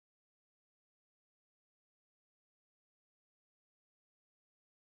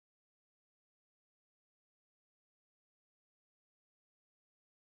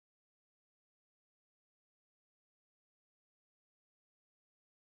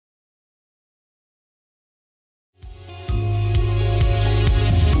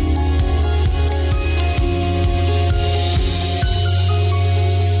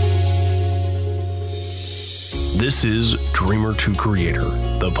This is Dreamer to Creator,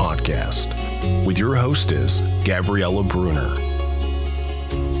 the podcast, with your hostess, Gabriella Bruner.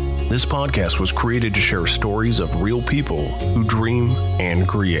 This podcast was created to share stories of real people who dream and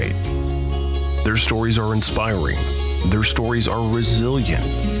create. Their stories are inspiring. Their stories are resilient.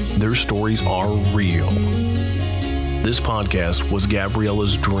 Their stories are real. This podcast was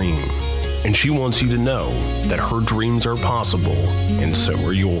Gabriella's dream, and she wants you to know that her dreams are possible, and so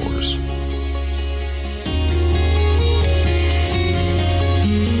are yours.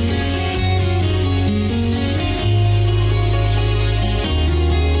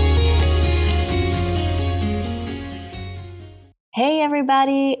 Hey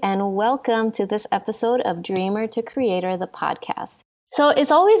everybody, and welcome to this episode of Dreamer to Creator, the podcast. So it's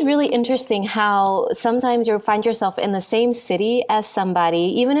always really interesting how sometimes you find yourself in the same city as somebody,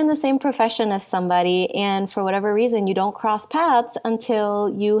 even in the same profession as somebody, and for whatever reason you don't cross paths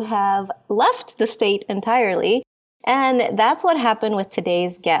until you have left the state entirely. And that's what happened with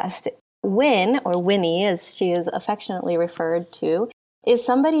today's guest. Win, or Winnie as she is affectionately referred to, is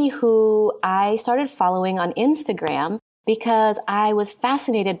somebody who I started following on Instagram because I was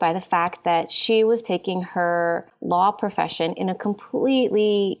fascinated by the fact that she was taking her law profession in a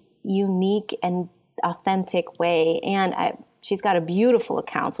completely unique and authentic way. And she's got a beautiful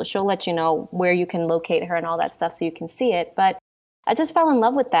account, so she'll let you know where you can locate her and all that stuff so you can see it. But I just fell in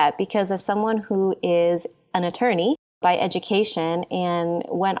love with that because as someone who is an attorney by education and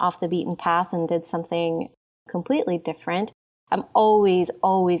went off the beaten path and did something completely different, I'm always,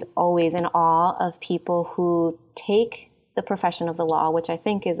 always, always in awe of people who take the profession of the law, which I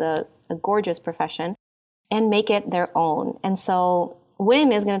think is a gorgeous profession, and make it their own. And so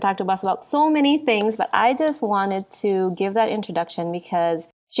Win is going to talk to us about so many things, but I just wanted to give that introduction because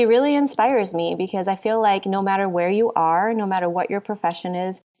she really inspires me, because I feel like no matter where you are, no matter what your profession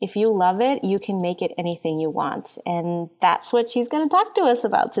is, if you love it, you can make it anything you want. And that's what she's going to talk to us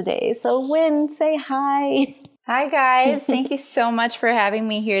about today. So Win, say hi. Hi, guys. Thank you so much for having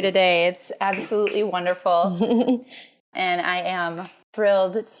me here today. It's absolutely wonderful. And I am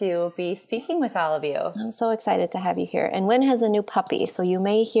thrilled to be speaking with all of you. I'm so excited to have you here. And Win has a new puppy, so you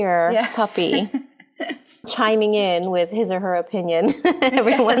may hear Puppy chiming in with his or her opinion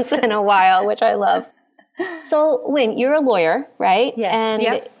every once in a while, which I love. So Win, you're a lawyer, right? Yes.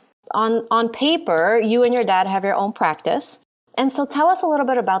 And on paper, you and your dad have your own practice. And so tell us a little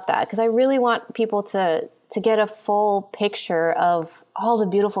bit about that, because I really want people to get a full picture of all the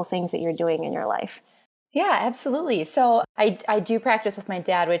beautiful things that you're doing in your life. Yeah, absolutely. So I do practice with my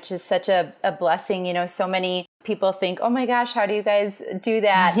dad, which is such a blessing. You know, so many people think, oh my gosh, how do you guys do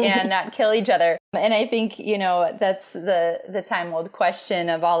that and not kill each other? And I think, you know, that's the time old question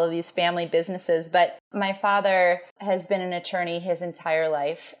of all of these family businesses. But my father has been an attorney his entire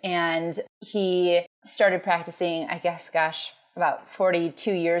life, and he started practicing, I guess, about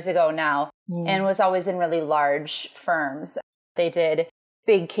 42 years ago now, and was always in really large firms. They did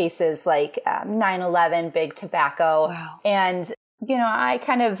big cases like 9/11, big tobacco. Wow. And, you know, I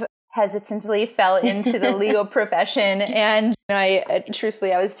kind of hesitantly fell into the legal profession. And you know,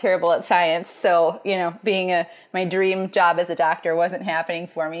 truthfully, I was terrible at science. So, you know, my dream job as a doctor wasn't happening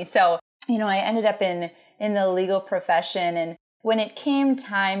for me. So, you know, I ended up in the legal profession. And when it came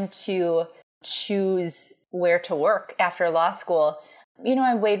time to choose where to work after law school, you know,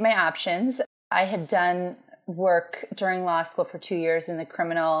 I weighed my options. I had done work during law school for 2 years in the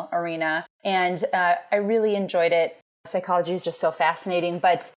criminal arena, and I really enjoyed it. Psychology is just so fascinating,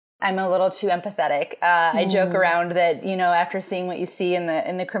 but I'm a little too empathetic. I joke around that, you know, after seeing what you see in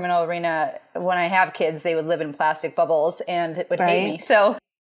the criminal arena, when I have kids, they would live in plastic bubbles and would hate me. So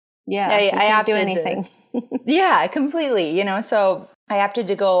yeah, I opted do anything. Yeah, completely. You know, so I opted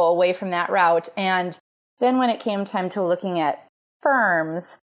to go away from that route. And then when it came time to looking at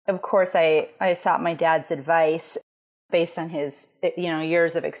firms, of course, I sought my dad's advice based on his, you know,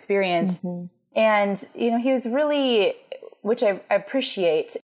 years of experience. Mm-hmm. And, you know, he was really, which I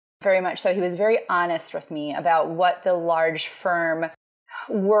appreciate very much so, he was very honest with me about what the large firm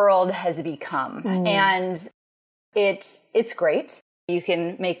world has become. Mm. And it's great. You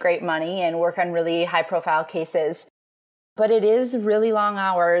can make great money and work on really high profile cases, but it is really long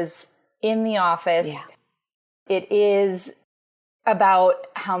hours in the office. Yeah. It is about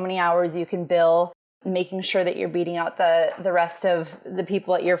how many hours you can bill, making sure that you're beating out the rest of the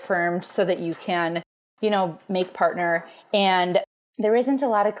people at your firm so that you can, you know, make partner. And there isn't a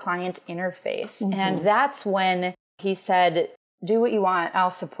lot of client interface. Mm-hmm. And that's when he said, do what you want. I'll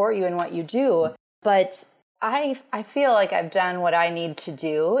support you in what you do. But I feel like I've done what I need to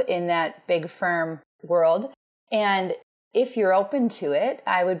do in that big firm world. And if you're open to it,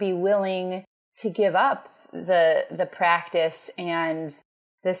 I would be willing to give up the practice and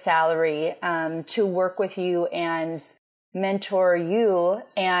the salary to work with you and mentor you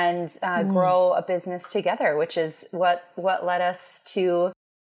and grow a business together, which is what led us to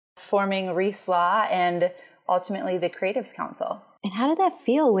forming Reese Law and ultimately the Creatives Council. And how did that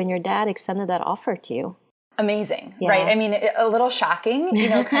feel when your dad extended that offer to you? Amazing, right? I mean, a little shocking,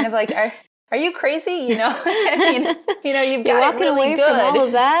 kind of like, are you crazy? I mean, you've got it really good. From all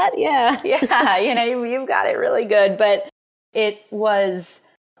of that, yeah. Yeah, you've got it really good. But it was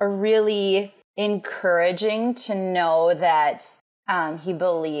a really encouraging to know that he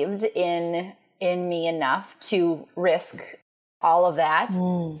believed in me enough to risk all of that,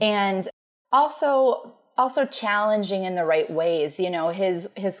 and also challenging in the right ways.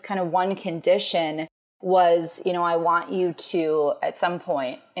 His kind of one condition was, I want you to, at some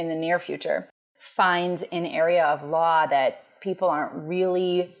point in the near future, find an area of law that people aren't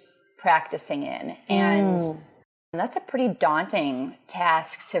really practicing in. And that's a pretty daunting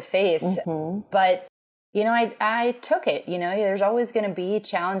task to face. But, I took it. There's always going to be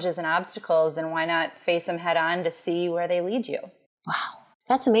challenges and obstacles, and why not face them head on to see where they lead you? Wow.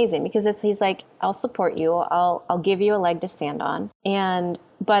 That's amazing, because he's like, I'll support you. I'll give you a leg to stand on.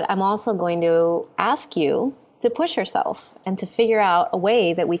 But I'm also going to ask you to push yourself and to figure out a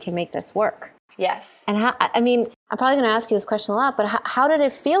way that we can make this work. Yes. And I'm probably going to ask you this question a lot, but how did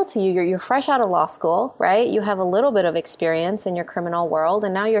it feel to you? You're fresh out of law school, right? You have a little bit of experience in your criminal world,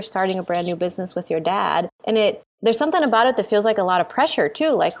 and now you're starting a brand new business with your dad. And there's something about it that feels like a lot of pressure too.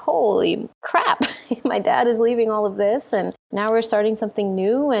 Like, holy crap, my dad is leaving all of this, and now we're starting something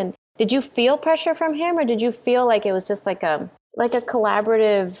new. And did you feel pressure from him, or did you feel like it was just like a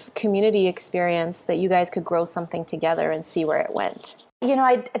collaborative community experience that you guys could grow something together and see where it went?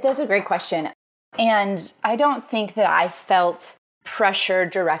 That's a great question. And I don't think that I felt pressure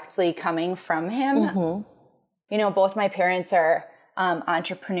directly coming from him. Both my parents are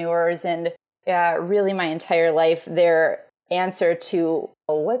entrepreneurs, and really my entire life, their answer to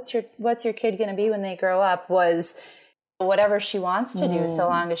what's your kid going to be when they grow up was whatever she wants to do, so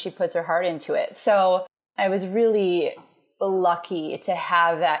long as she puts her heart into it. So I was really lucky to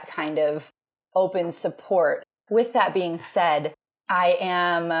have that kind of open support. With that being said, I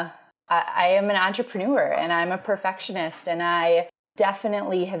am an entrepreneur, and I'm a perfectionist, and I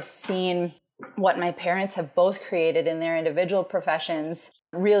definitely have seen what my parents have both created in their individual professions,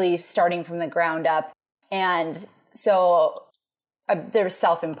 really starting from the ground up. And so there was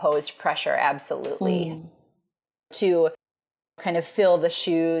self-imposed pressure, absolutely, to kind of fill the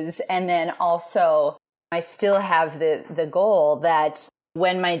shoes. And then also I still have the goal that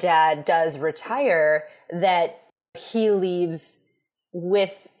when my dad does retire, that he leaves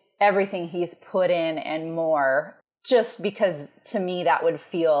with everything he's put in and more, just because to me that would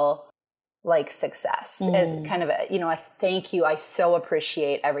feel like success, as kind of a thank you. I so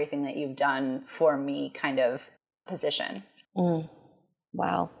appreciate everything that you've done for me kind of position.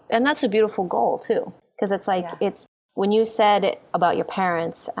 Wow. And that's a beautiful goal too. Because it's like, it's when you said about your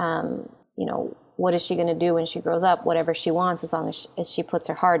parents, what is she going to do when she grows up? Whatever she wants, as long as she puts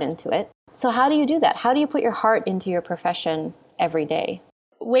her heart into it. So how do you do that? How do you put your heart into your profession every day?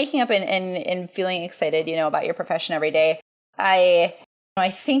 Waking up and feeling excited, about your profession every day. I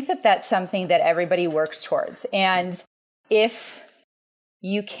think that that's something that everybody works towards. And if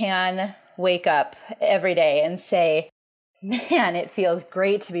you can wake up every day and say, man, it feels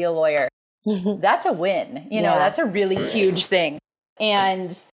great to be a lawyer, that's a win. That's a really huge thing.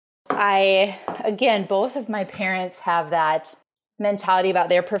 And both of my parents have that mentality about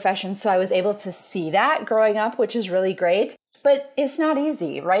their profession. So I was able to see that growing up, which is really great. But it's not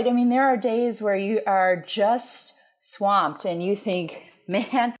easy, right? I mean, there are days where you are just swamped and you think,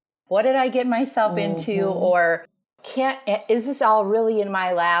 man, what did I get myself into? Or is this all really in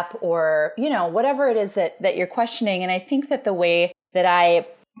my lap? Or, whatever it is that you're questioning. And I think that the way that I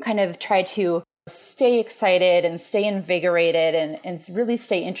kind of try to stay excited and stay invigorated and really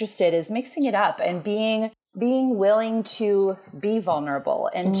stay interested is mixing it up and being willing to be vulnerable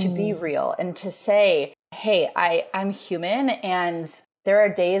and to be real and to say, hey, I'm human, and there are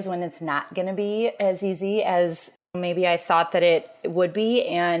days when it's not going to be as easy as maybe I thought that it would be,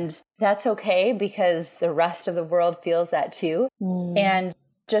 and that's okay because the rest of the world feels that too. And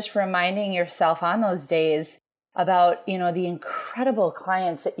just reminding yourself on those days about, the incredible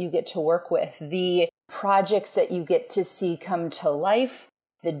clients that you get to work with, the projects that you get to see come to life,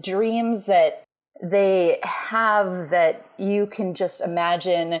 the dreams that they have that you can just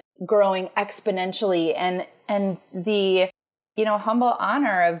imagine growing exponentially, and the humble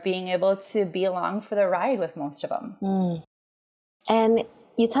honor of being able to be along for the ride with most of them. And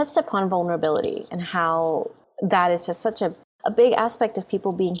you touched upon vulnerability and how that is just such a big aspect of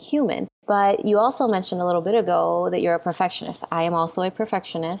people being human. But you also mentioned a little bit ago that you're a perfectionist. I am also a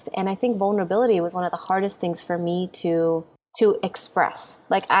perfectionist. And I think vulnerability was one of the hardest things for me to express.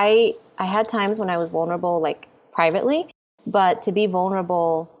 Like I had times when I was vulnerable, like privately, but to be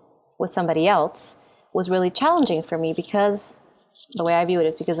vulnerable with somebody else was really challenging for me because the way I view it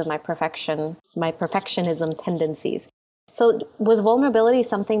is because of my perfectionism tendencies. So was vulnerability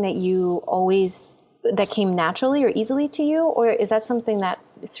something that that came naturally or easily to you? Or is that something that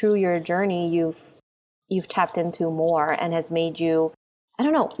through your journey you've tapped into more and has made you, I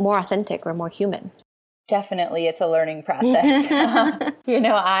don't know, more authentic or more human? Definitely. It's a learning process.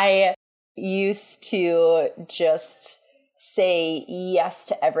 I used to just say yes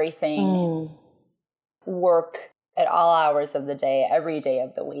to everything, work at all hours of the day, every day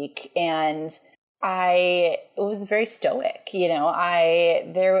of the week. And I was very stoic.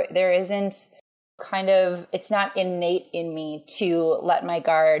 There isn't it's not innate in me to let my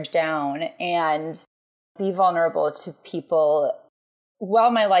guard down and be vulnerable to people.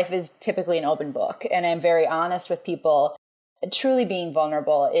 While my life is typically an open book and I'm very honest with people, truly being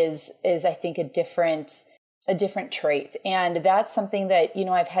vulnerable is I think a different trait. And that's something that,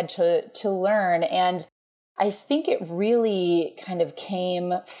 I've had to learn. And I think it really kind of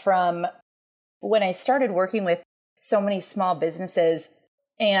came from when I started working with so many small businesses,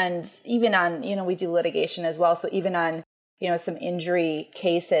 and even on, we do litigation as well. So even on, some injury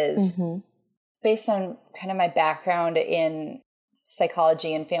cases, based on kind of my background in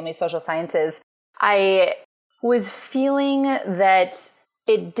psychology and family social sciences, I was feeling that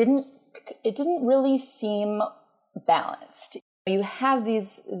it didn't really seem balanced. You have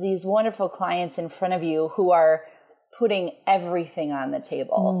these wonderful clients in front of you who are putting everything on the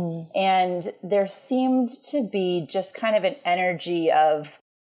table. And there seemed to be just kind of an energy of,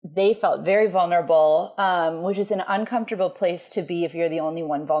 they felt very vulnerable, which is an uncomfortable place to be if you're the only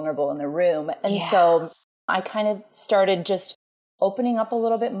one vulnerable in the room. And so I kind of started just opening up a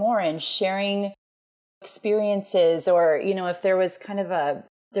little bit more and sharing experiences, or, if there was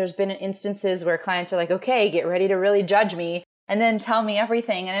there's been instances where clients are like, okay, get ready to really judge me and then tell me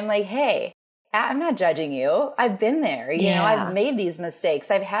everything. And I'm like, hey, I'm not judging you. I've been there. I've made these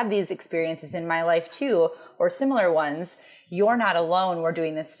mistakes. I've had these experiences in my life too, or similar ones. You're not alone. We're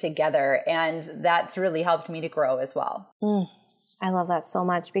doing this together. And that's really helped me to grow as well. I love that so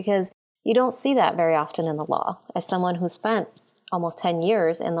much because you don't see that very often in the law. As someone who spent almost 10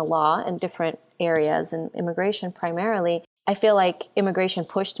 years in the law in different areas and immigration primarily, I feel like immigration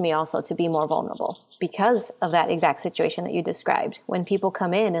pushed me also to be more vulnerable because of that exact situation that you described. When people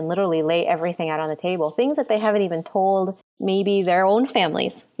come in and literally lay everything out on the table, things that they haven't even told maybe their own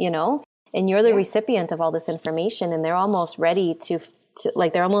families, and you're the recipient of all this information, and they're almost ready to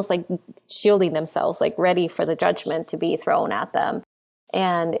they're almost like shielding themselves, like ready for the judgment to be thrown at them.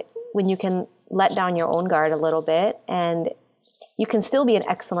 And when you can let down your own guard a little bit, and you can still be an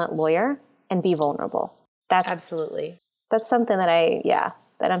excellent lawyer and be vulnerable. Absolutely. That's something that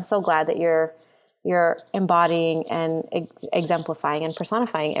that I'm so glad that you're embodying and exemplifying and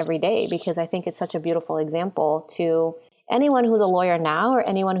personifying every day, because I think it's such a beautiful example to anyone who's a lawyer now or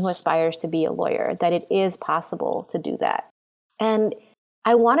anyone who aspires to be a lawyer, that it is possible to do that. And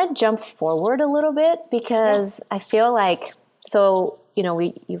I want to jump forward a little bit because I feel like,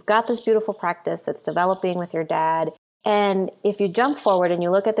 you've got this beautiful practice that's developing with your dad. And if you jump forward and you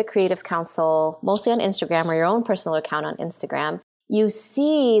look at the Creatives Council, mostly on Instagram or your own personal account on Instagram, you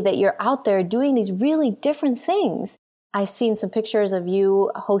see that you're out there doing these really different things. I've seen some pictures of you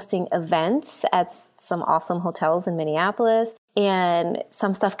hosting events at some awesome hotels in Minneapolis, and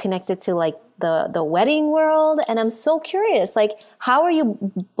some stuff connected to like the wedding world. And I'm so curious, like, how are you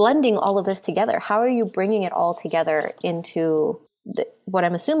blending all of this together? How are you bringing it all together into what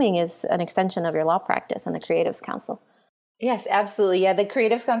I'm assuming is an extension of your law practice and the Creatives Council? Yes, absolutely. Yeah, the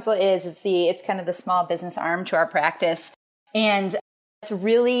Creatives Council it's kind of the small business arm to our practice. And it's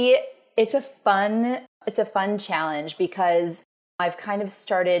a fun challenge because I've kind of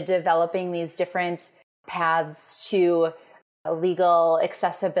started developing these different paths to legal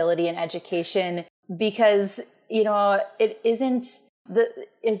accessibility and education because, it isn't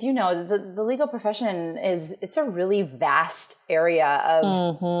the legal profession it's a really vast area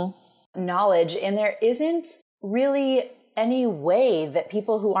of knowledge, and there isn't really any way that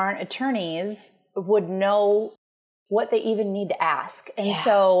people who aren't attorneys would know what they even need to ask. And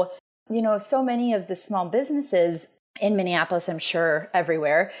so, so many of the small businesses in Minneapolis, I'm sure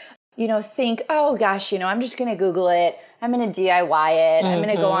everywhere, think, oh gosh, I'm just going to Google it. I'm going to DIY it. I'm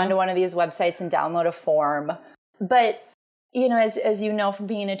going to go onto one of these websites and download a form. But as you know from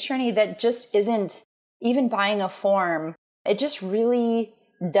being an attorney, that just isn't, even buying a form, it just really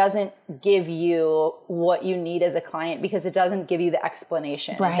doesn't give you what you need as a client, because it doesn't give you the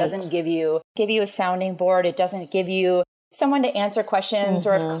explanation. Right. It doesn't give you a sounding board. It doesn't give you someone to answer questions,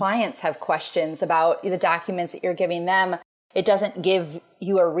 or if clients have questions about the documents that you're giving them, it doesn't give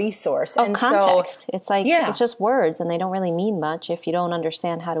you a resource. And context. So, it's like, it's just words, and they don't really mean much if you don't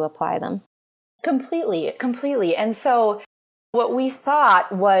understand how to apply them. Completely. And so what we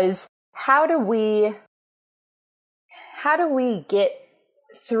thought was, how do we get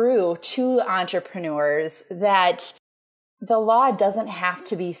through to entrepreneurs that the law doesn't have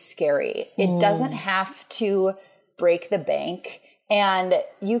to be scary. It doesn't have to break the bank. And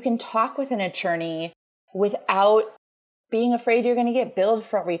you can talk with an attorney without being afraid you're going to get billed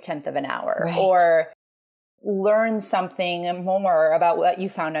for every 10th of an hour, right, or learn something more about what you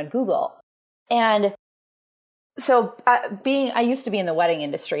found on Google. And so I used to be in the wedding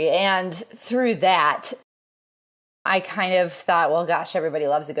industry, and through that, I kind of thought, well, gosh, everybody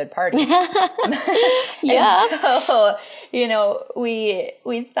loves a good party. Yeah. And so,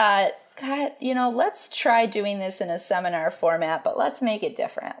 we thought, God, let's try doing this in a seminar format, but let's make it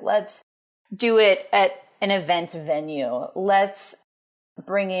different. Let's do it at an event venue. Let's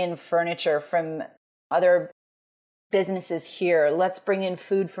bring in furniture from other businesses here. Let's bring in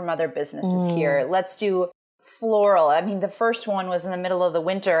food from other businesses here. Let's do floral. I mean, the first one was in the middle of the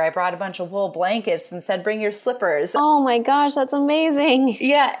winter. I brought a bunch of wool blankets and said, bring your slippers. Oh my gosh, that's amazing.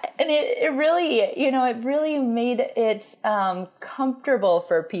 Yeah. And it really, it really made it comfortable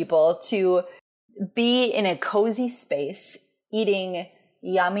for people to be in a cozy space, eating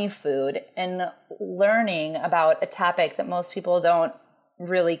yummy food and learning about a topic that most people don't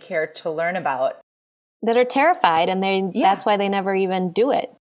really care to learn about. That are terrified, and that's why they never even do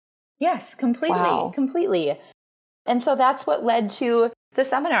it. Yes, completely. And so that's what led to the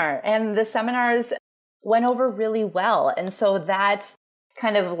seminar, and the seminars went over really well. And so that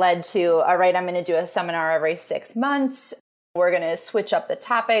kind of led to, all right, I'm going to do a seminar every 6 months. We're going to switch up the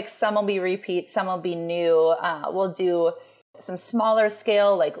topics. Some will be repeat, some will be new. We'll do some smaller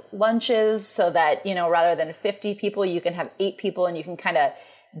scale, like lunches, so that, rather than 50 people, you can have 8 people, and you can kind of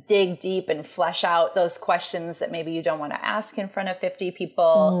dig deep and flesh out those questions that maybe you don't want to ask in front of 50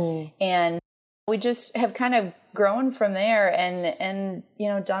 people. And we just have kind of grown from there and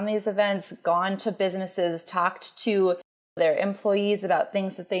done these events, gone to businesses, talked to their employees about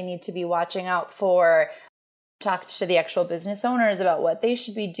things that they need to be watching out for, talked to the actual business owners about what they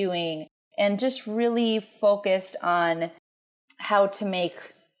should be doing, and just really focused on how to make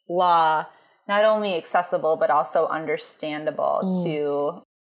law not only accessible, but also understandable to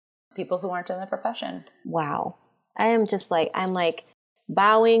people who aren't in the profession. Wow. I'm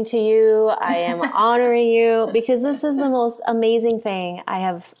bowing to you. I am honoring you, because this is the most amazing thing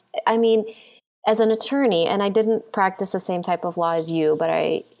as an attorney, and I didn't practice the same type of law as you, but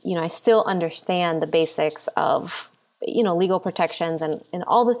I still understand the basics of, legal protections and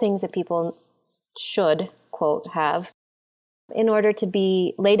all the things that people should, quote, have in order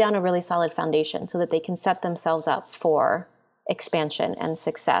to lay down a really solid foundation so that they can set themselves up for expansion and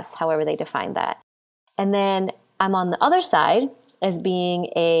success, however they define that. And then I'm on the other side as being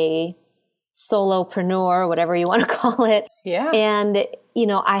a solopreneur, whatever you want to call it. Yeah. And,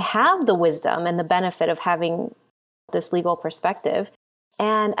 I have the wisdom and the benefit of having this legal perspective.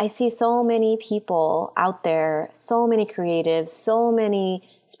 And I see so many people out there, so many creatives, so many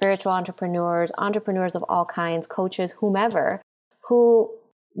spiritual entrepreneurs of all kinds, coaches, whomever, who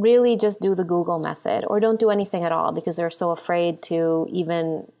really just do the Google method or don't do anything at all because they're so afraid to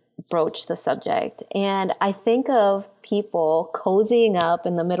even broach the subject. And I think of people cozying up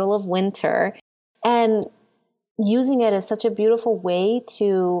in the middle of winter and using it as such a beautiful way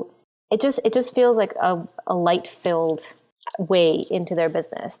it just feels like a light-filled way into their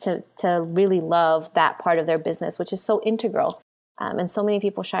business to really love that part of their business, which is so integral. And so many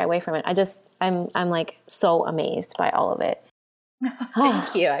people shy away from it. I'm like so amazed by all of it.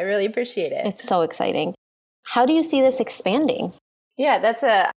 Thank you. I really appreciate it. It's so exciting. How do you see this expanding? Yeah, that's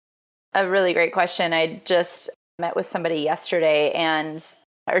a really great question. I just met with somebody yesterday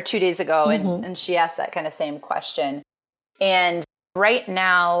or 2 days ago, and she asked that kind of same question. And right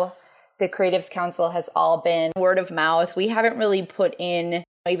now, the Creatives Council has all been word of mouth. We haven't really put in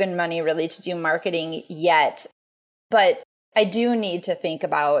even money really to do marketing yet. But I do need to think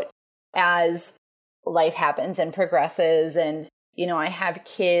about, as life happens and progresses, and I have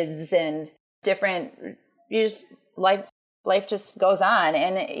kids and life just goes on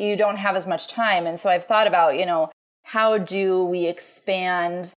and you don't have as much time. And so I've thought about, how do we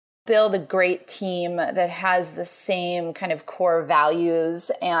expand build a great team that has the same kind of core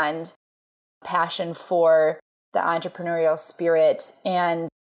values and passion for the entrepreneurial spirit and,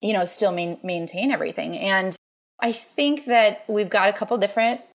 still maintain everything. And I think that we've got a couple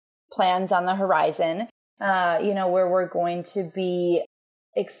different plans on the horizon, where we're going to be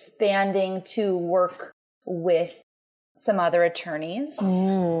expanding to work with some other attorneys.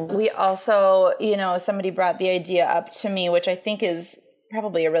 We also, somebody brought the idea up to me, which I think is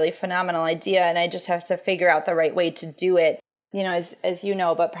probably a really phenomenal idea. And I just have to figure out the right way to do it, as you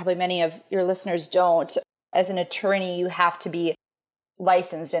know, but probably many of your listeners don't. As an attorney, you have to be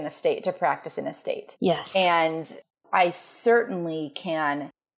licensed in a state to practice in a state. Yes. And I certainly can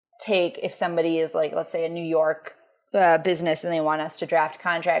take, if somebody is like, let's say a New York business and they want us to draft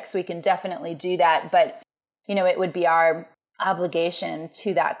contracts, we can definitely do that. But, it would be our obligation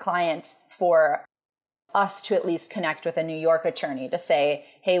to that client for us to at least connect with a New York attorney to say,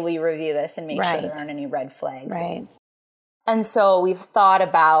 hey, will you review this and make sure there aren't any red flags? Right. And so we've thought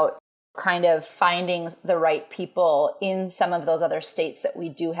about kind of finding the right people in some of those other states that we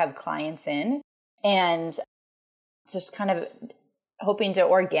do have clients in, and just kind of hoping to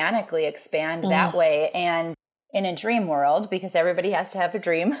organically expand that way. And in a dream world, because everybody has to have a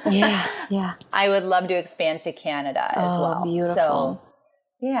dream. Yeah. I would love to expand to Canada as well. Beautiful. So,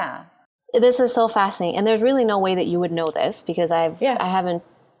 yeah. This is so fascinating. And there's really no way that you would know this, because I haven't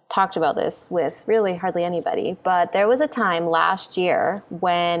talked about this with really hardly anybody. But there was a time last year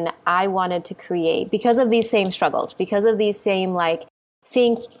when I wanted to create, because of these same struggles, because of these same,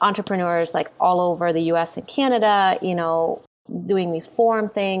 seeing entrepreneurs all over the US and Canada, doing these forum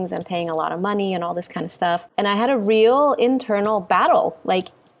things and paying a lot of money and all this kind of stuff. And I had a real internal battle,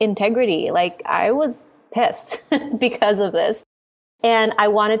 integrity. I was pissed because of this. And I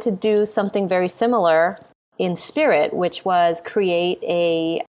wanted to do something very similar in spirit, which was create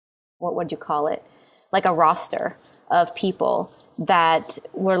what would you call it? A roster of people that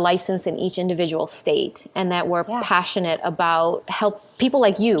were licensed in each individual state and that were passionate about people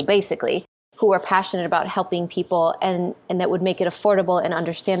like you, basically, who are passionate about helping people and that would make it affordable and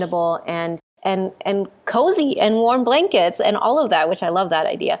understandable and cozy and warm blankets and all of that, which I love that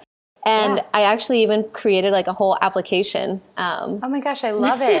idea. And I actually even created a whole application. Oh my gosh, I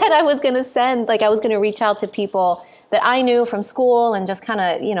love it. That I was going to send, I was going to reach out to people that I knew from school and just kind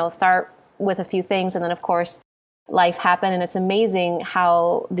of, start with a few things. And then of course life happened, and it's amazing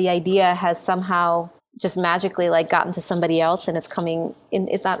how the idea has somehow just magically gotten to somebody else, and it's coming in.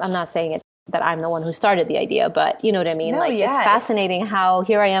 I'm not saying it that I'm the one who started the idea, but you know what I mean? It's fascinating how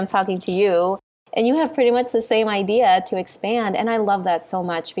here I am talking to you and you have pretty much the same idea to expand. And I love that so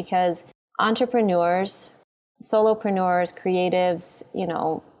much, because entrepreneurs, solopreneurs, creatives,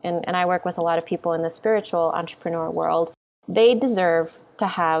 and I work with a lot of people in the spiritual entrepreneur world, they deserve to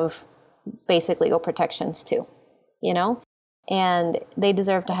have basic legal protections too, and they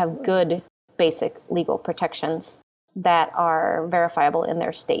deserve to have good basic legal protections that are verifiable in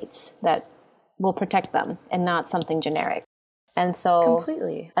their states, that will protect them and not something generic. And so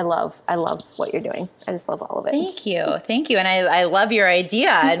completely, I love what you're doing. I just love all of it. Thank you. And I love your idea,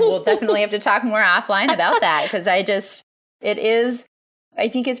 and we'll definitely have to talk more offline about that, because I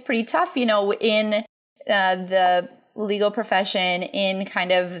think it's pretty tough, in the legal profession, in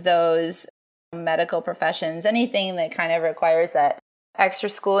kind of those medical professions, anything that kind of requires that extra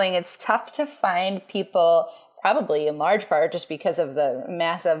schooling. It's tough to find people, probably in large part just because of the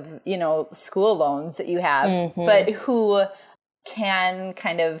massive, school loans that you have, but who can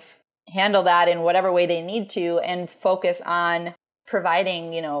kind of handle that in whatever way they need to and focus on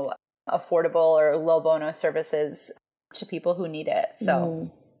providing, affordable or low bono services to people who need it.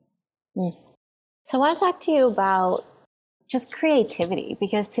 So, So I want to talk to you about just creativity,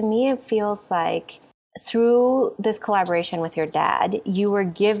 because to me it feels like through this collaboration with your dad, you were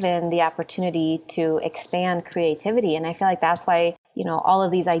given the opportunity to expand creativity. And I feel like that's why, all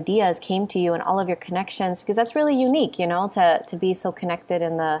of these ideas came to you and all of your connections, because that's really unique, to be so connected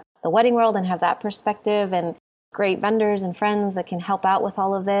in the wedding world and have that perspective, and great vendors and friends that can help out with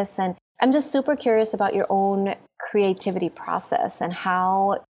all of this. And I'm just super curious about your own creativity process and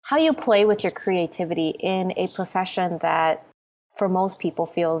how you play with your creativity in a profession that for most people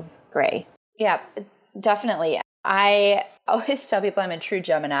feels gray. Yeah, definitely. I always tell people I'm a true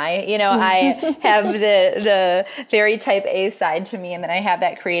Gemini. I have the very type A side to me, and then I have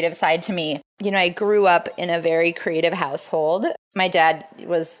that creative side to me. I grew up in a very creative household. My dad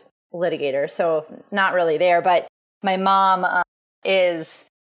was a litigator, so not really there, but my mom is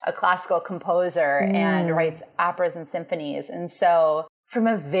a classical composer and writes operas and symphonies. And so from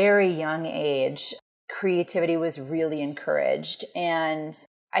a very young age, creativity was really encouraged. And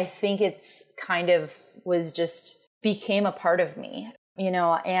I think it's kind of became a part of me,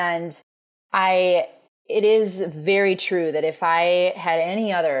 and it is very true that if I had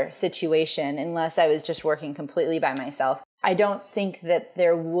any other situation, unless I was just working completely by myself, I don't think that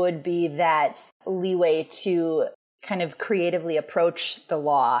there would be that leeway to kind of creatively approach the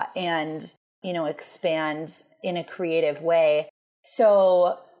law and, expand in a creative way.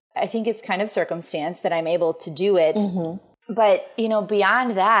 So I think it's kind of circumstance that I'm able to do it. Mm-hmm. But,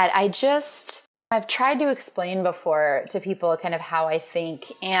 beyond that, I've tried to explain before to people kind of how I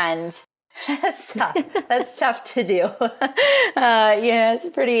think, and that's tough. That's tough to do.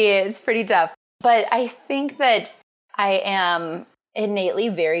 It's pretty tough. But I think that I am innately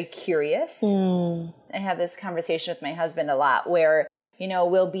very curious. I have this conversation with my husband a lot where,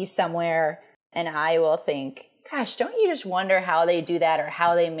 we'll be somewhere and I will think, gosh, don't you just wonder how they do that or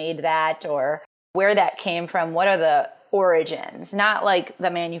how they made that or where that came from? What are the origins? Not like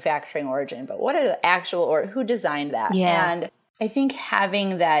the manufacturing origin, but what are the actual, or who designed that? Yeah. And I think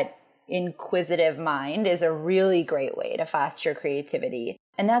having that inquisitive mind is a really great way to foster creativity.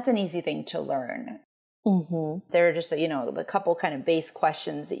 And that's an easy thing to learn. Mm-hmm. There are just, a couple kind of base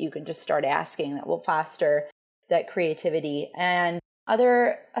questions that you can just start asking that will foster that creativity. And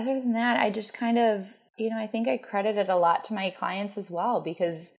other than that, I just kind of, I think I credit it a lot to my clients as well,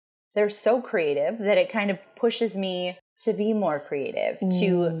 because they're so creative that it kind of pushes me to be more creative,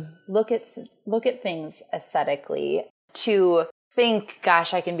 to look at things aesthetically, to think,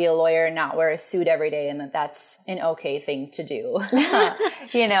 gosh, I can be a lawyer and not wear a suit every day, and that's an okay thing to do,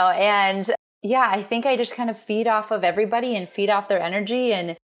 and yeah, I think I just kind of feed off of everybody and feed off their energy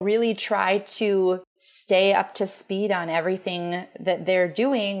and really try to stay up to speed on everything that they're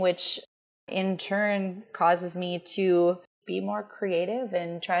doing, which in turn causes me to be more creative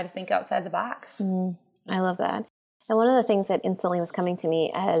and try to think outside the box. I love that. And one of the things that instantly was coming to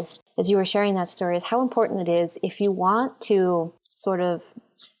me as you were sharing that story is how important it is if you want to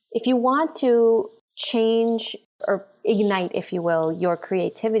change or ignite, if you will, your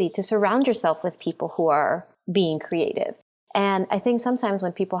creativity, to surround yourself with people who are being creative. And I think sometimes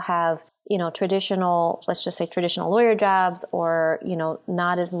when people have, traditional lawyer jobs or,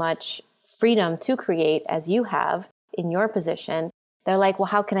 not as much freedom to create as you have in your position, they're like, well,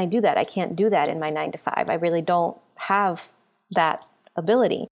 how can I do that? I can't do that in my 9 to 5. I really don't have that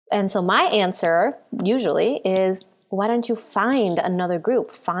ability. And so my answer usually is, why don't you find another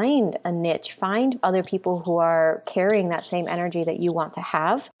group, find a niche, find other people who are carrying that same energy that you want to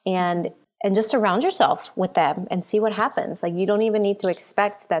have, and just surround yourself with them and see what happens. Like, you don't even need to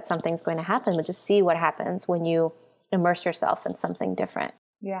expect that something's going to happen, but just see what happens when you immerse yourself in something different.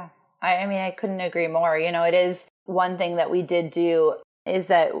 Yeah. I couldn't agree more. It is one thing that we did do is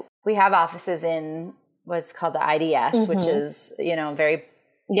that we have offices in what's called the IDS, which is, very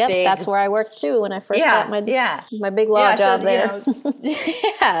Yep, big. That's where I worked too when I first got my big law job there.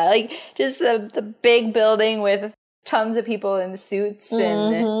 Like just the big building with tons of people in suits,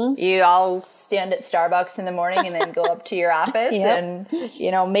 and you all stand at Starbucks in the morning and then go up to your office and,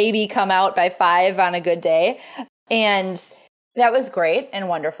 maybe come out by 5 on a good day. And that was great and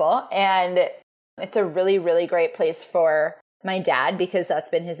wonderful. And it's a really, really great place for my dad, because that's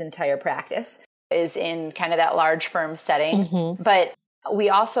been his entire practice, is in kind of that large firm setting. But we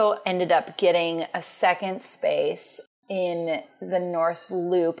also ended up getting a second space in the North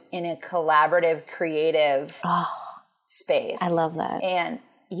Loop in a collaborative, creative space. I love that. And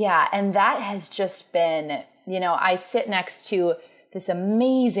that has just been, I sit next to this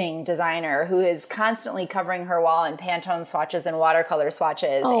amazing designer who is constantly covering her wall in Pantone swatches and watercolor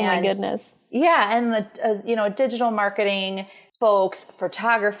swatches. Oh, my goodness. Yeah. And the, digital marketing folks,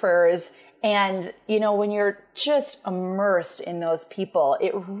 photographers. And, when you're just immersed in those people,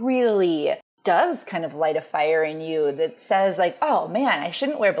 it really does kind of light a fire in you that says like, oh man, I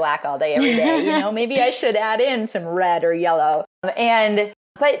shouldn't wear black all day, every day. Maybe I should add in some red or yellow. But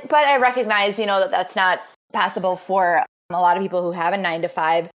I recognize, that that's not possible for a lot of people who have a 9 to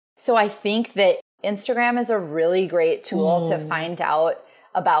 5. So I think that Instagram is a really great tool to find out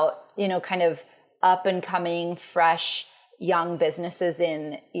about, kind of up and coming, fresh, young businesses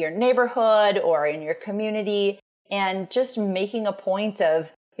in your neighborhood or in your community, and just making a point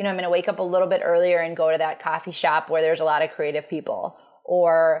of, I'm going to wake up a little bit earlier and go to that coffee shop where there's a lot of creative people.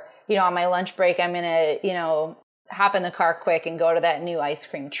 Or, on my lunch break, I'm going to, hop in the car quick and go to that new ice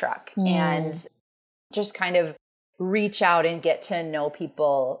cream truck and just kind of reach out and get to know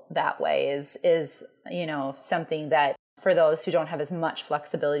people that way is something that, for those who don't have as much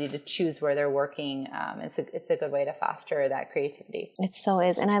flexibility to choose where they're working, it's a good way to foster that creativity. It so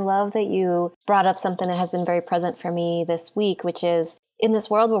is. And I love that you brought up something that has been very present for me this week, which is in this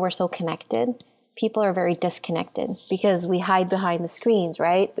world where we're so connected, people are very disconnected because we hide behind the screens,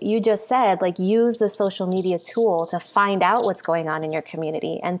 right? But you just said, like, use the social media tool to find out what's going on in your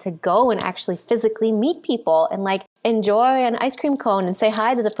community and to go and actually physically meet people and like enjoy an ice cream cone and say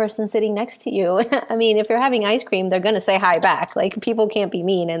hi to the person sitting next to you. I mean, if you're having ice cream, they're going to say hi back. Like, people can't be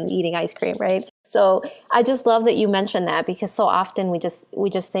mean and eating ice cream, right? So I just love that you mentioned that, because so often we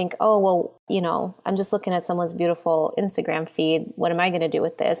just think, oh, well, you know, I'm just looking at someone's beautiful Instagram feed. What am I going to do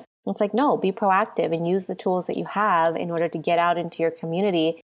with this? It's like, no, be proactive and use the tools that you have in order to get out into your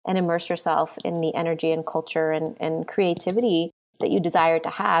community and immerse yourself in the energy and culture and creativity that you desire to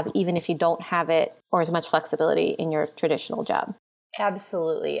have, even if you don't have it or as much flexibility in your traditional job.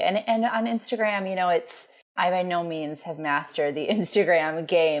 Absolutely. And on Instagram, you know, I by no means have mastered the Instagram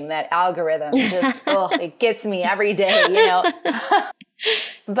game. That algorithm just, it gets me every day, you know.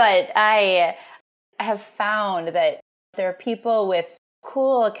 But I have found that there are people with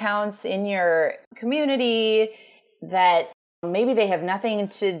cool accounts in your community that maybe they have nothing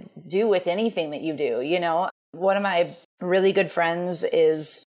to do with anything that you do, you know. One of my really good friends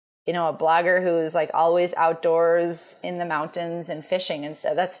is, you know, a blogger who's like always outdoors in the mountains and fishing and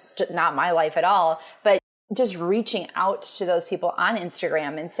stuff. That's not my life at all. But just reaching out to those people on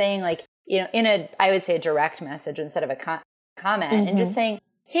Instagram and saying, like, you know, I would say a direct message instead of a comment, and just saying,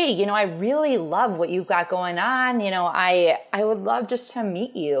 hey, you know, I really love what you've got going on. You know, I would love just to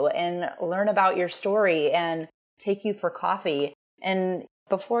meet you and learn about your story and take you for coffee. And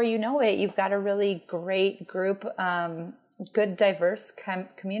before you know it, you've got a really great group, good, diverse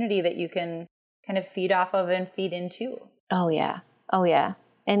community that you can kind of feed off of and feed into. Oh, yeah. Oh, yeah.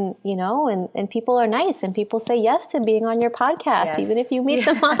 And, you know, and people are nice and people say yes to being on your podcast, even if you meet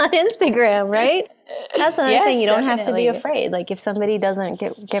them on Instagram, right? That's another thing. You don't have to be afraid. Like, if somebody doesn't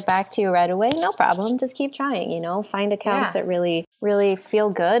get back to you right away, no problem. Just keep trying, you know, find accounts that really, really feel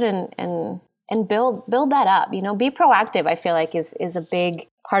good and build that up, you know, be proactive. I feel like is a big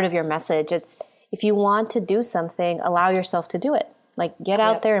part of your message. It's, if you want to do something, allow yourself to do it. Like, get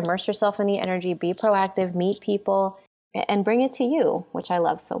out there, immerse yourself in the energy, be proactive, meet people, and bring it to you, which I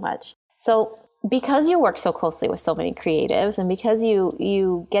love so much. So because you work so closely with so many creatives and because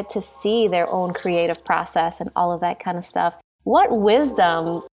you get to see their own creative process and all of that kind of stuff, what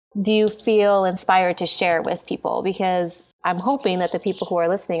wisdom do you feel inspired to share with people? Because I'm hoping that the people who are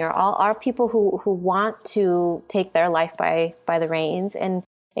listening are people who want to take their life by the reins and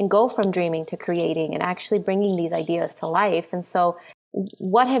go from dreaming to creating and actually bringing these ideas to life. And so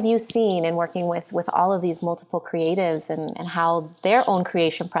what have you seen in working with all of these multiple creatives and how their own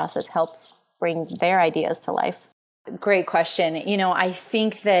creation process helps bring their ideas to life? Great question. You know, I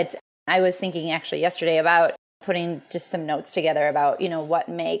think that I was thinking actually yesterday about putting just some notes together about, you know, what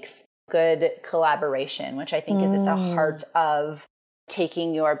makes good collaboration, which I think is at the heart of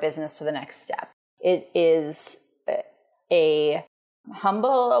taking your business to the next step. It is a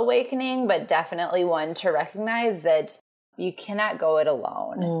humble awakening, but definitely one to recognize that you cannot go it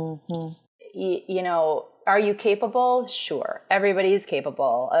alone. You know, are you capable? Sure. Everybody is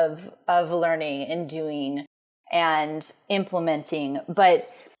capable of learning and doing and implementing. But,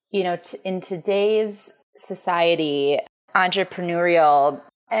 you know, in today's society, entrepreneurial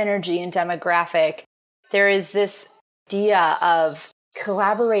energy and demographic, there is this idea of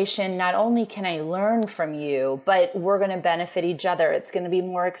collaboration. Not only can I learn from you, but we're going to benefit each other. It's going to be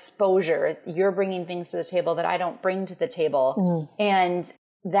more exposure. You're bringing things to the table that I don't bring to the table. And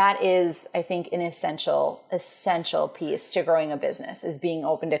that is, I think, an essential piece to growing a business, is being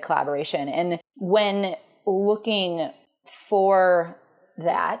open to collaboration. And when looking for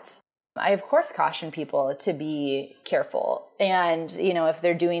that, I, of course, caution people to be careful. And, you know, if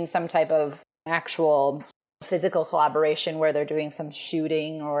they're doing some type of actual physical collaboration where they're doing some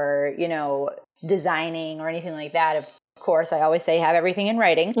shooting or, you know, designing or anything like that, of course, I always say have everything in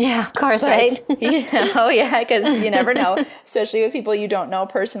writing. Yeah, of course, right? You know, because you never know, especially with people you don't know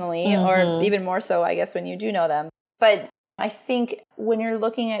personally, or even more so, I guess, when you do know them. But I think when you're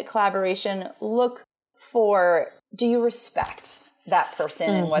looking at collaboration, look for, do you respect that person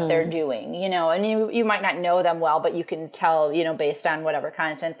and what they're doing, you know, and you might not know them well, but you can tell, you know, based on whatever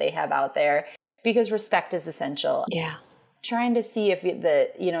content they have out there, because respect is essential. Yeah. Trying to see if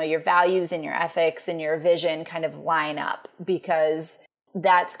your values and your ethics and your vision kind of line up, because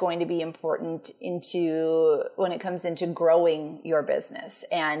that's going to be important when it comes into growing your business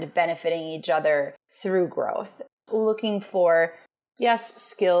and benefiting each other through growth. Looking for, yes,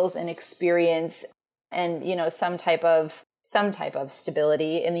 skills and experience and, you know, some type of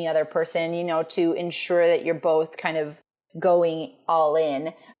stability in the other person, you know, to ensure that you're both kind of going all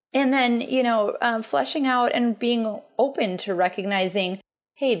in. And then, fleshing out and being open to recognizing,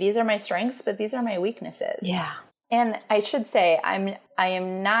 hey, these are my strengths, but these are my weaknesses. Yeah. And I should say, I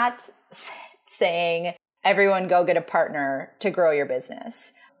am not saying everyone go get a partner to grow your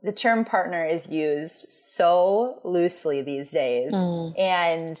business. The term partner is used so loosely these days.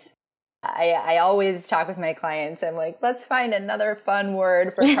 And I always talk with my clients. I'm like, let's find another fun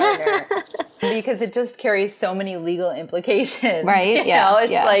word for partner because it just carries so many legal implications. Right.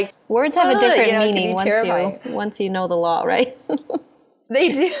 It's like words have a different meaning once you know the law, right? They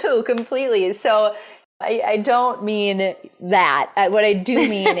do completely. So I don't mean that. What I do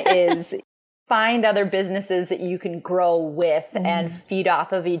mean is find other businesses that you can grow with and feed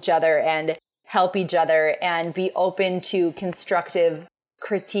off of each other and help each other and be open to constructive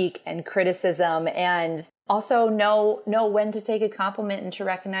critique and criticism, and also know when to take a compliment and to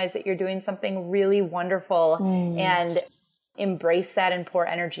recognize that you're doing something really wonderful and embrace that and pour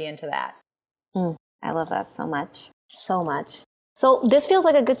energy into that. I love that so much. So much. So this feels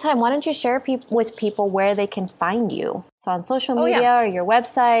like a good time. Why don't you share with people where they can find you? So on social media or your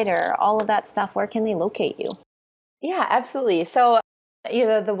website or all of that stuff, where can they locate you? Yeah, absolutely. So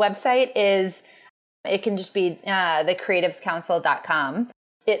the website is, it can just be thecreativescouncil.com.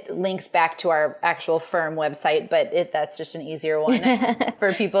 It links back to our actual firm website, but that's just an easier one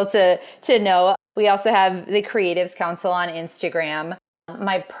for people to know. We also have the Creatives Council on Instagram.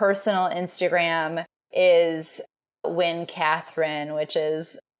 My personal Instagram is Wynne Catherine, which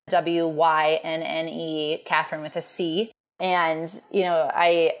is WYNNE, Catherine with a C. And,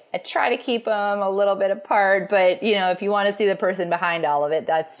 I try to keep them a little bit apart, but, if you want to see the person behind all of it,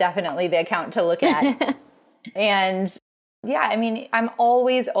 that's definitely the account to look at. And yeah, I'm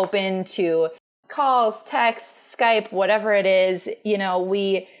always open to calls, texts, Skype, whatever it is.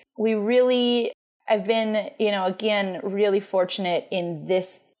 We really, I've been, again, really fortunate in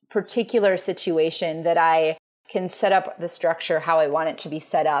this particular situation that I can set up the structure how I want it to be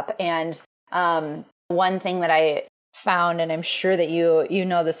set up. And one thing that I found, and I'm sure that you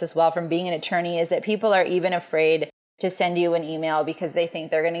know this as well from being an attorney, is that people are even afraid to send you an email because they think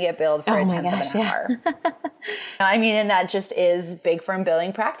they're going to get billed for a tenth of an hour. And that just is big firm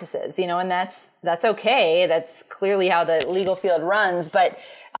billing practices, and that's okay. That's clearly how the legal field runs, but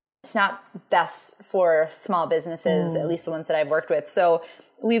it's not best for small businesses, at least the ones that I've worked with. So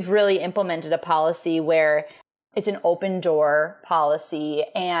we've really implemented a policy where it's an open door policy,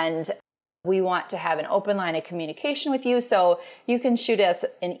 and we want to have an open line of communication with you. So you can shoot us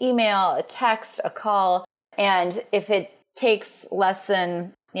an email, a text, a call. And if it takes less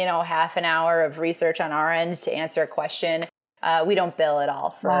than, half an hour of research on our end to answer a question, we don't bill at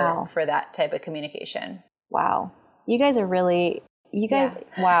all for that type of communication. Wow. You guys are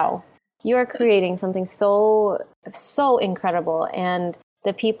wow. You are creating something so, so incredible. And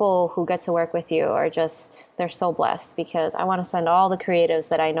the people who get to work with you are they're so blessed, because I want to send all the creatives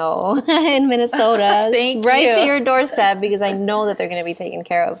that I know in Minnesota to your doorstep, because I know that they're going to be taken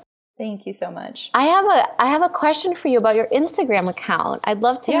care of. Thank you so much. I have a question for you about your Instagram account. I'd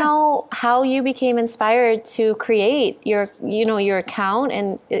love to know how you became inspired to create your account,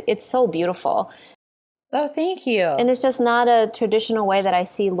 and it's so beautiful. Oh, thank you. And it's just not a traditional way that I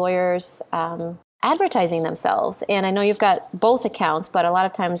see lawyers advertising themselves. And I know you've got both accounts, but a lot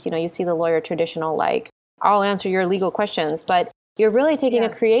of times, you see the lawyer traditional, like, I'll answer your legal questions, but you're really taking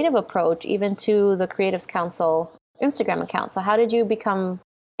a creative approach even to the Creatives Council Instagram account. So how did you become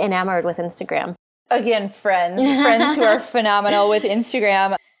enamored with Instagram? Again, friends who are phenomenal with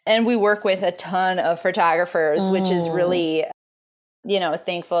Instagram. And we work with a ton of photographers, which is really,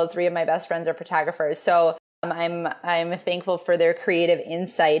 thankful. 3 of my best friends are photographers. So I'm thankful for their creative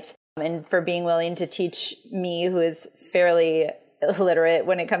insight and for being willing to teach me, who is fairly illiterate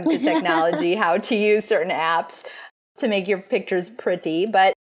when it comes to technology, how to use certain apps to make your pictures pretty.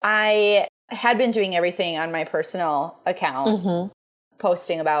 But I had been doing everything on my personal account,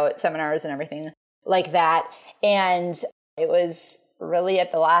 posting about seminars and everything like that. And it was really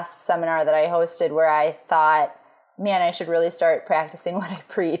at the last seminar that I hosted where I thought, man, I should really start practicing what I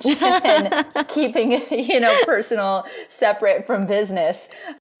preach and keeping, personal separate from business.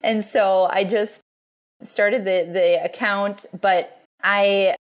 And so I just started the account, but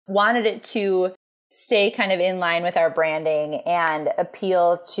I wanted it to stay kind of in line with our branding and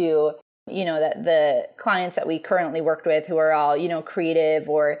appeal to, that the clients that we currently worked with who are all, creative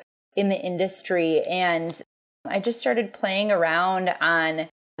or in the industry. And I just started playing around on,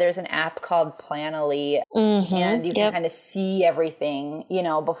 there's an app called Planoly, and you can kind of see everything,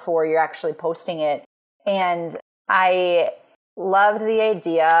 before you're actually posting it. And I loved the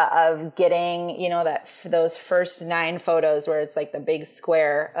idea of getting, those first 9 photos where it's like the big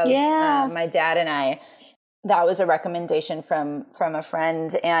square of my dad and I. That was a recommendation from a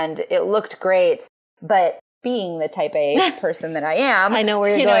friend, and it looked great. But being the type A person that I am, I know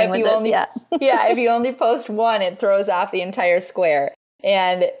where you're going with this. If you only post one, it throws off the entire square,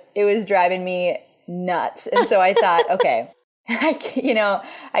 and it was driving me nuts. And so I thought, okay,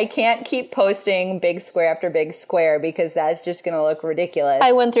 I can't keep posting big square after big square because that's just going to look ridiculous.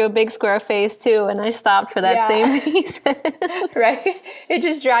 I went through a big square phase too, and I stopped for that same reason. Right? It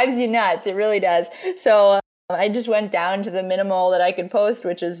just drives you nuts. It really does. So I just went down to the minimal that I could post,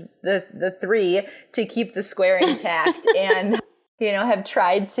 which is the 3 to keep the square intact, and, have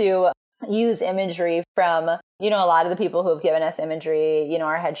tried to use imagery from, a lot of the people who have given us imagery,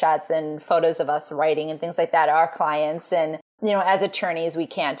 our headshots and photos of us writing and things like that, our clients. And, as attorneys, we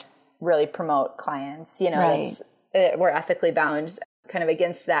can't really promote clients, right. We're ethically bound kind of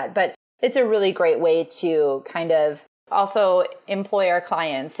against that. But it's a really great way to kind of also employ our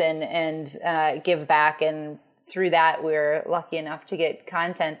clients and give back. And through that, we're lucky enough to get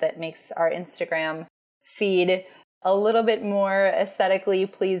content that makes our Instagram feed a little bit more aesthetically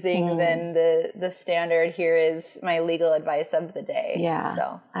pleasing than the standard. Here is my legal advice of the day. Yeah.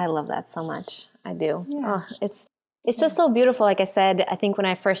 So I love that so much. I do. Yeah. Oh, it's just so beautiful. Like I said, I think when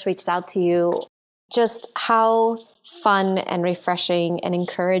I first reached out to you, just how fun and refreshing and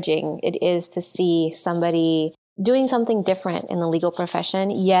encouraging it is to see somebody doing something different in the legal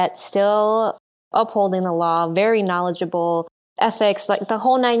profession, yet still upholding the law, very knowledgeable, ethics, like the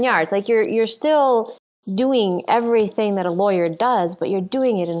whole 9 yards. Like you're still doing everything that a lawyer does, but you're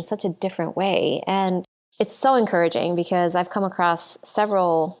doing it in such a different way. And it's so encouraging because I've come across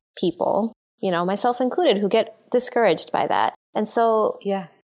several people, myself included, who get discouraged by that. And so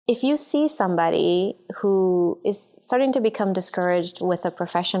if you see somebody who is starting to become discouraged with a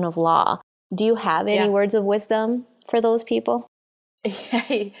profession of law, do you have any words of wisdom for those people?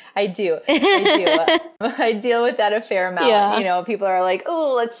 I do. I deal with that a fair amount. Yeah. People are like,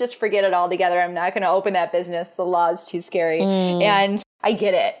 oh, let's just forget it altogether. I'm not going to open that business. The law is too scary. And I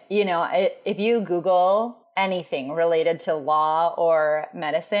get it. If you Google anything related to law or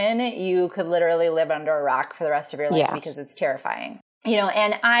medicine, you could literally live under a rock for the rest of your life because it's terrifying.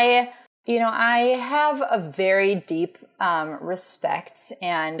 And I have a very deep respect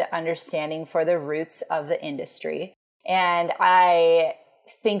and understanding for the roots of the industry. And I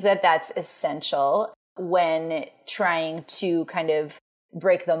think that that's essential when trying to kind of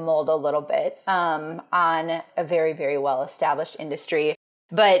break the mold a little bit on a very, very well-established industry.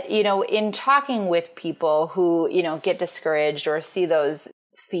 But, in talking with people who, get discouraged or see those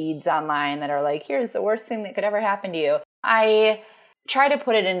feeds online that are like, here's the worst thing that could ever happen to you, I try to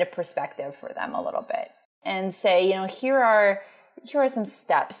put it into perspective for them a little bit and say, here are some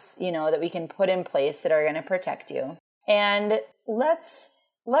steps, that we can put in place that are going to protect you. And let's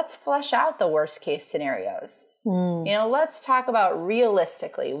flesh out the worst case scenarios. Let's talk about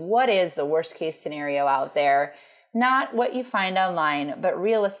realistically, what is the worst case scenario out there? Not what you find online, but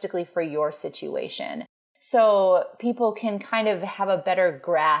realistically for your situation. So people can kind of have a better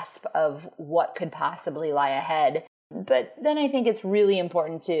grasp of what could possibly lie ahead. But then I think it's really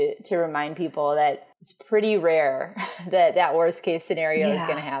important to remind people that it's pretty rare that worst case scenario is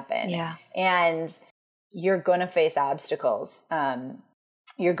going to happen. Yeah. And you're going to face obstacles.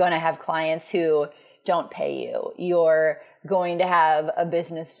 You're going to have clients who don't pay you. You're going to have a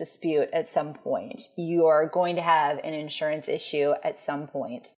business dispute at some point. You're going to have an insurance issue at some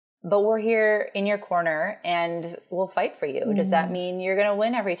point. But we're here in your corner and we'll fight for you. Does that mean you're going to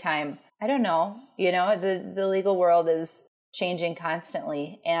win every time? I don't know. The legal world is changing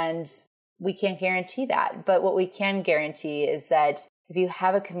constantly and we can't guarantee that. But what we can guarantee is that if you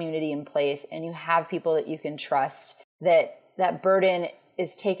have a community in place and you have people that you can trust, that burden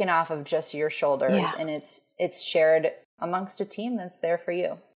is taken off of just your shoulders and it's shared amongst a team that's there for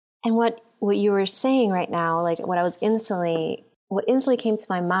you. And what you were saying right now, like what instantly came to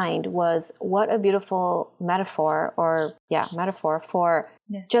my mind was what a beautiful metaphor for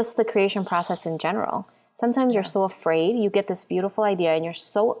just the creation process in general. Sometimes you're so afraid, you get this beautiful idea and you're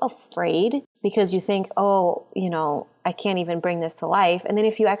so afraid because you think, I can't even bring this to life. And then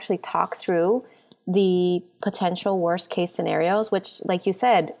if you actually talk through the potential worst case scenarios, which like you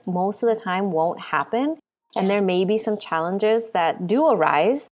said, most of the time won't happen. And there may be some challenges that do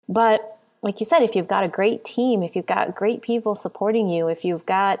arise. But like you said, if you've got a great team, if you've got great people supporting you, if you've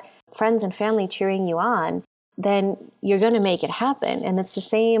got friends and family cheering you on, then you're going to make it happen. And it's the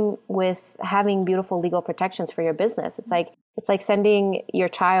same with having beautiful legal protections for your business. It's like sending your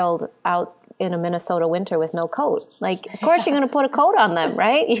child out in a Minnesota winter with no coat. Like, of course you're going to put a coat on them,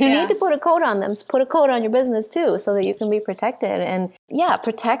 right? You need to put a coat on them. So put a coat on your business too, so that you can be protected. And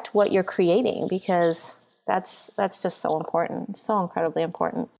protect what you're creating, because that's just so important, so incredibly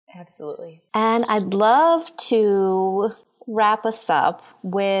important. Absolutely. And I'd love to wrap us up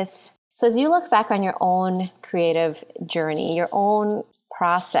with, so as you look back on your own creative journey, your own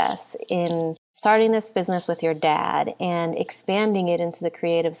process in starting this business with your dad and expanding it into the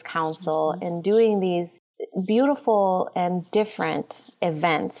Creatives Council and doing these beautiful and different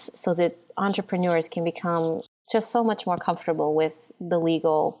events so that entrepreneurs can become just so much more comfortable with the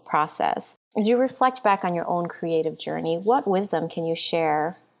legal process. As you reflect back on your own creative journey, what wisdom can you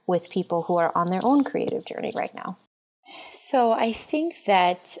share with people who are on their own creative journey right now? So I think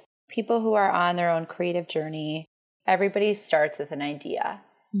that people who are on their own creative journey, everybody starts with an idea.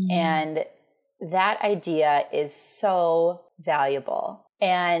 And that idea is so valuable.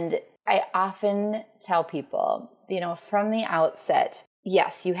 And I often tell people, from the outset,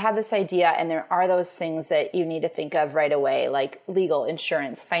 yes, you have this idea and there are those things that you need to think of right away, like legal,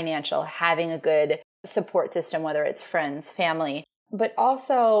 insurance, financial, having a good support system, whether it's friends, family, but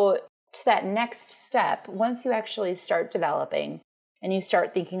also to that next step, once you actually start developing and you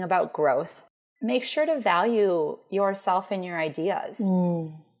start thinking about growth, make sure to value yourself and your ideas.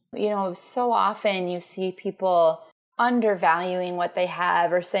 So often you see people undervaluing what they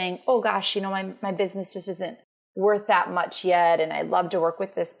have or saying, oh gosh, my business just isn't worth that much yet. And I'd love to work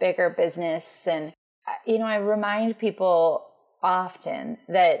with this bigger business. And, I remind people often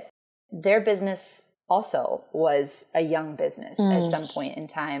that their business also was a young business at some point in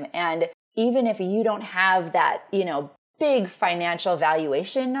time. And even if you don't have that, big financial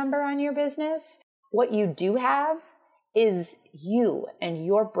valuation number on your business, what you do have is you and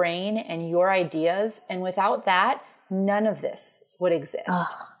your brain and your ideas. And without that, none of this would exist.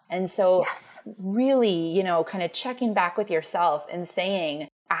 And so really, kind of checking back with yourself and saying,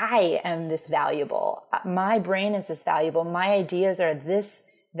 I am this valuable. My brain is this valuable. My ideas are this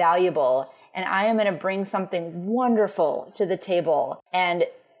valuable. And I am going to bring something wonderful to the table. And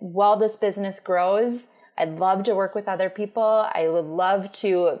while this business grows, I'd love to work with other people. I would love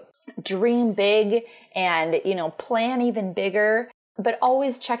to dream big and, plan even bigger, but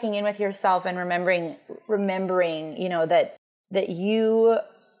always checking in with yourself and remembering, that you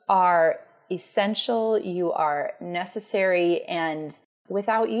are essential, you are necessary, and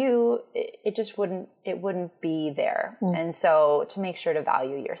without you, it wouldn't be there. And so to make sure to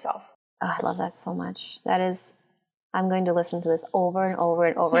value yourself. Oh, I love that so much. I'm going to listen to this over and over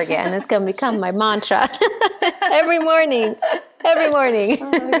and over again. It's going to become my mantra every morning.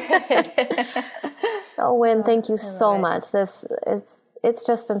 Oh, Wynn, thank you so much. It's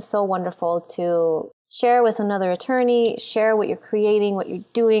just been so wonderful to share with another attorney, share what you're creating, what you're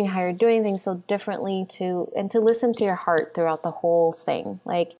doing, how you're doing things so differently, and to listen to your heart throughout the whole thing.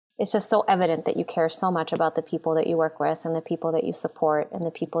 Like, it's just so evident that you care so much about the people that you work with and the people that you support and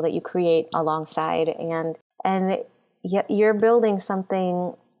the people that you create alongside. And you're building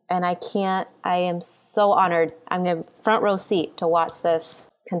something, and I am so honored. I'm in front row seat to watch this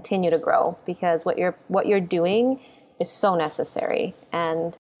continue to grow, because what you're doing is so necessary.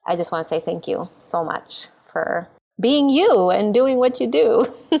 And I just want to say thank you so much for being you and doing what you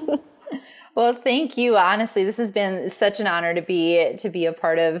do. Well, thank you. Honestly, this has been such an honor to be a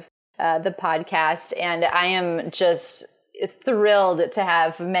part of the podcast. And I am just thrilled to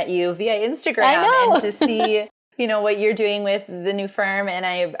have met you via Instagram and to see what you're doing with the new firm. And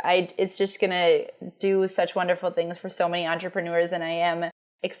it's just going to do such wonderful things for so many entrepreneurs. And I am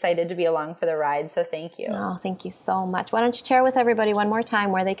excited to be along for the ride. So thank you. Oh, thank you so much. Why don't you share with everybody one more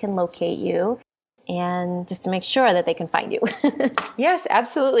time where they can locate you, and just to make sure that they can find you. Yes,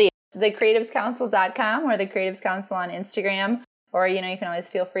 absolutely. thecreativescouncil.com or the Creatives Council on Instagram. Or, you can always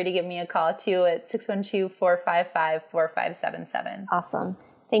feel free to give me a call too at 612-455-4577. Awesome.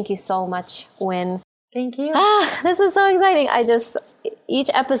 Thank you so much, Wynn. Thank you. This is so exciting. Each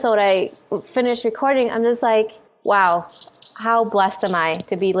episode I finish recording, I'm just like, wow, how blessed am I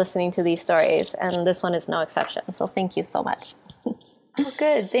to be listening to these stories? And this one is no exception. So thank you so much. Oh,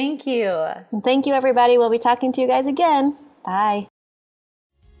 good. Thank you. And thank you, everybody. We'll be talking to you guys again. Bye.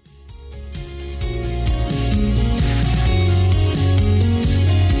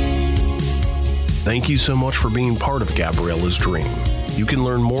 Thank you so much for being part of Gabriella's dream. You can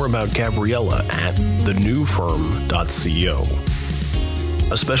learn more about Gabriella at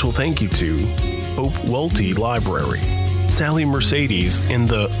thenewfirm.co. A special thank you to Hope Welty Library, Sally Mercedes in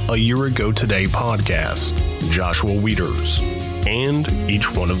the A Year Ago Today podcast, Joshua Wieters, and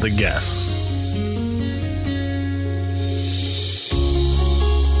each one of the guests.